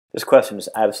This question is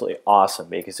absolutely awesome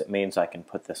because it means I can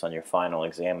put this on your final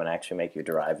exam and actually make you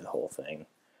derive the whole thing,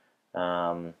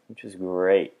 which is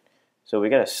great. So we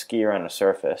got a skier on a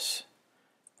surface.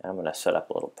 I'm going to set up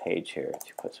a little page here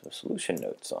to put some solution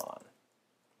notes on.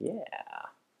 Yeah.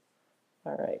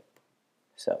 All right.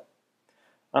 So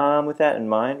with that in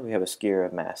mind, we have a skier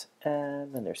of mass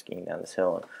m, and they're skiing down this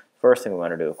hill. And first thing we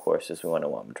want to do, of course, is we want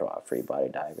to draw a free body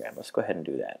diagram. Let's go ahead and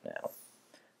do that now.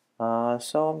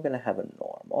 So I'm going to have a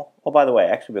normal. Oh, by the way,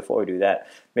 actually, before we do that,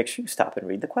 make sure you stop and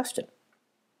read the question.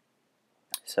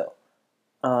 So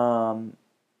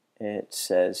it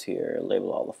says here,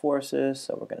 label all the forces.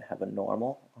 So we're going to have a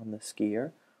normal on the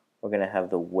skier. We're going to have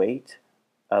the weight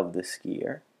of the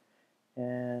skier.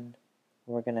 And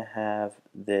we're going to have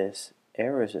this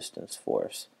air resistance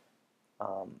force,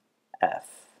 F,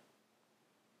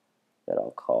 that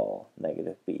I'll call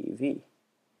negative BeV.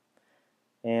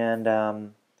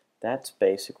 And that's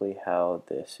basically how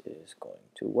this is going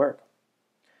to work.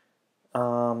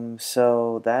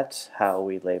 So that's how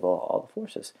we label all the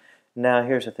forces. Now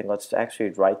here's the thing, let's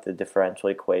actually write the differential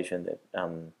equation that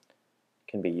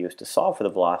can be used to solve for the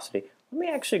velocity. Let me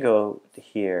actually go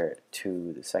here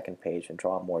to the second page and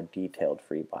draw a more detailed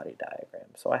free body diagram.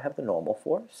 So I have the normal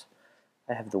force,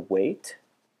 I have the weight,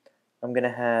 I'm going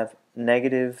to have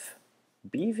negative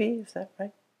BV, is that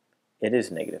right? It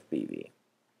is negative BV.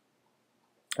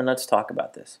 And let's talk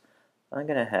about this. I'm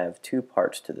going to have two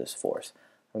parts to this force.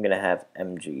 I'm going to have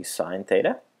mg sine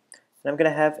theta, and I'm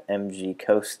going to have mg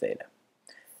cos theta.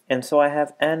 And so I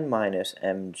have n minus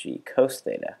mg cos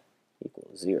theta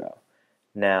equals 0.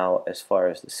 Now, as far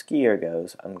as the skier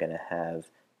goes, I'm going to have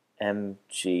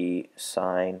mg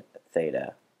sine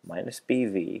theta minus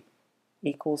bv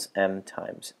equals m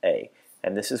times a.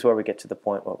 And this is where we get to the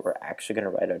point where we're actually going to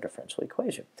write our differential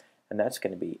equation. And that's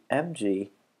going to be mg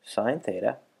sine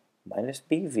theta minus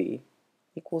bv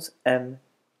equals m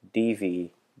dv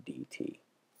dt.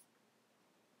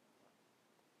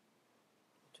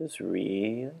 Which is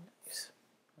really nice.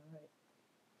 All right.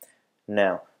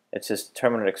 Now, it says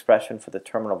determine an expression for the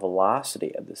terminal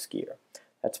velocity of the skier.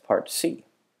 That's part C.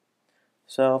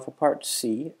 So for part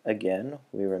C, again,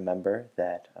 we remember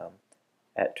that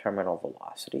at terminal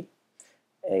velocity,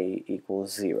 a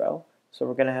equals 0. So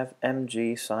we're going to have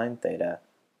mg sine theta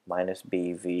minus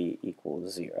bv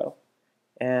equals 0.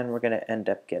 And we're going to end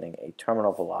up getting a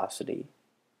terminal velocity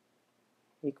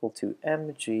equal to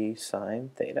mg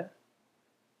sine theta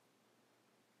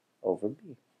over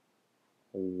b.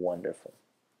 Wonderful.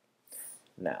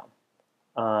 Now,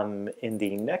 in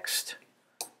the next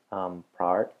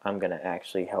part, I'm going to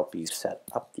actually help you set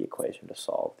up the equation to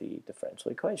solve the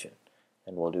differential equation.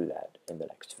 And we'll do that in the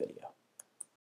next video.